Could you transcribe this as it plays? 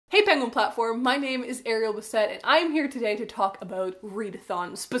Hey Penguin Platform, my name is Ariel and I'm here today to talk about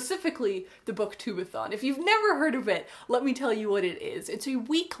Readathon, specifically the BookTube-A-Thon. If you've never heard of it, let me tell you what it is. It's a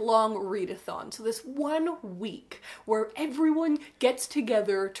week-long Readathon, so this 1 week where everyone gets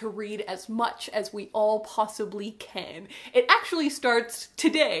together to read as much as we all possibly can. It actually starts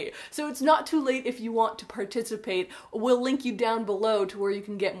today, so it's not too late if you want to participate. We'll link you down below to where you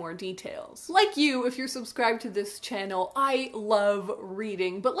can get more details. Like you, if you're subscribed to this channel, I love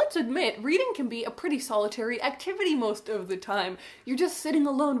reading, but let's admit, reading can be a pretty solitary activity most of the time. You're just sitting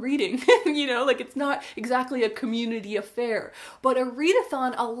alone reading, you know, like it's not exactly a community affair. But a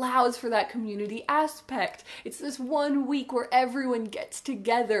readathon allows for that community aspect. It's this 1 week where everyone gets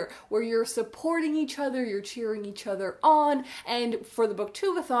together, where you're supporting each other, you're cheering each other on, and for the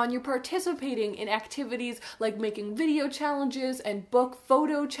BookTube-A-Thon, you're participating in activities like making video challenges and book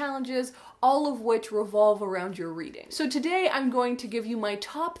photo challenges, all of which revolve around your reading. So today I'm going to give you my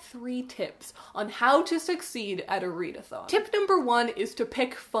top 3 tips on how to succeed at a readathon. Tip number 1 is to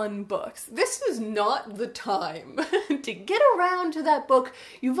pick fun books. This is not the time to get around to that book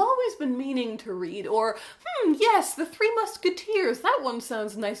you've always been meaning to read, or, yes, The Three Musketeers, that one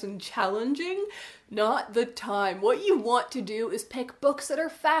sounds nice and challenging. Not the time. What you want to do is pick books that are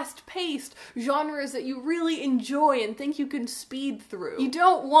fast-paced, genres that you really enjoy and think you can speed through. You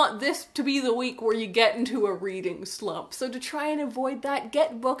don't want this to be the week where you get into a reading slump. So to try and avoid that,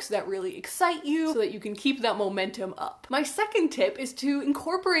 get books that really excite you so that you can keep that momentum up. My second tip is to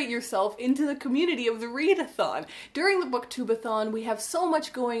incorporate yourself into the community of the Readathon. During the BookTube-A-Thon, we have so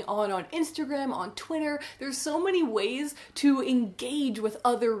much going on Instagram, on Twitter. There's so many ways to engage with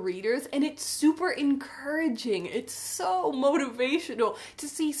other readers, and it's super encouraging. It's so motivational to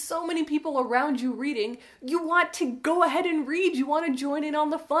see so many people around you reading. You want to go ahead and read. You want to join in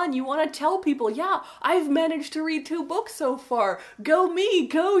on the fun. You want to tell people, yeah, I've managed to read 2 books so far. Go me,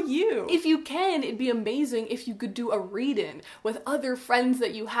 go you. If you can, it'd be amazing if you could do a read-in with other friends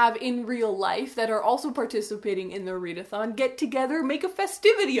that you have in real life that are also participating in the Readathon. Get together, make a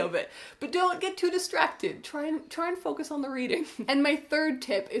festivity of it. But don't get too distracted. Try and focus on the reading. And my third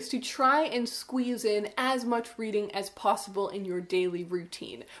tip is to try and squeeze in as much reading as possible in your daily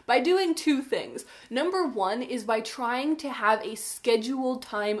routine by doing 2 things. Number 1 is by trying to have a scheduled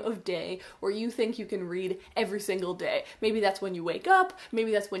time of day where you think you can read every single day. Maybe that's when you wake up,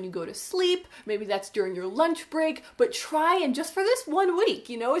 maybe that's when you go to sleep, maybe that's during your lunch break, but try and just for this 1 week,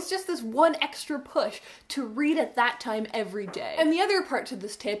 you know, it's just this 1 extra push to read at that time every day. And the other part to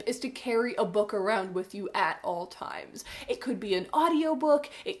this tip is to carry a book around with you at all times. It could be an audiobook,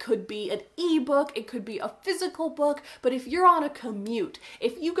 it could be an ebook, it could be a physical book, but if you're on a commute,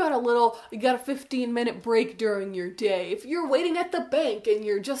 if you got a 15-minute break during your day, if you're waiting at the bank and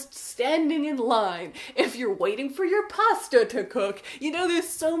you're just standing in line, if you're waiting for your pasta to cook, you know, there's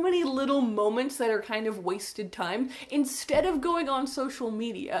so many little moments that are kind of wasted time. Instead of going on social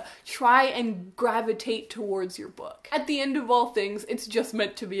media, try and gravitate towards your book. At the end of all things, it's just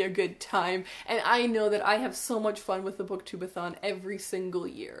meant to be a good time, and I know that I have so much fun with the BookTube-A-Thon every single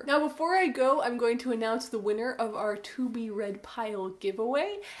year. Now, before I go, I'm going to announce the winner of our To Be Read pile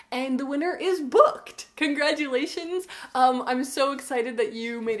giveaway, and the winner is booked! Congratulations! I'm so excited that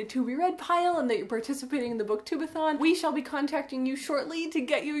you made a To Be Read pile and that you're participating in the BookTube-A-Thon. We shall be contacting you shortly to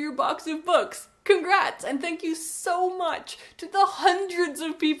get you your box of books. Congrats, and thank you so much to the hundreds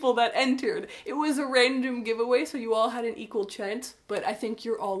of people that entered. It was a random giveaway, so you all had an equal chance, but I think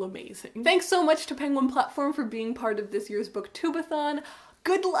you're all amazing. Thanks so much to Penguin Platform for being part of this year's BookTube-A-Thon.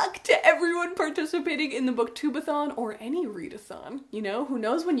 Good luck to everyone participating in the BookTube-A-Thon or any readathon. You know, who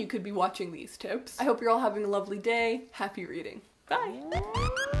knows when you could be watching these tips. I hope you're all having a lovely day. Happy reading. Bye!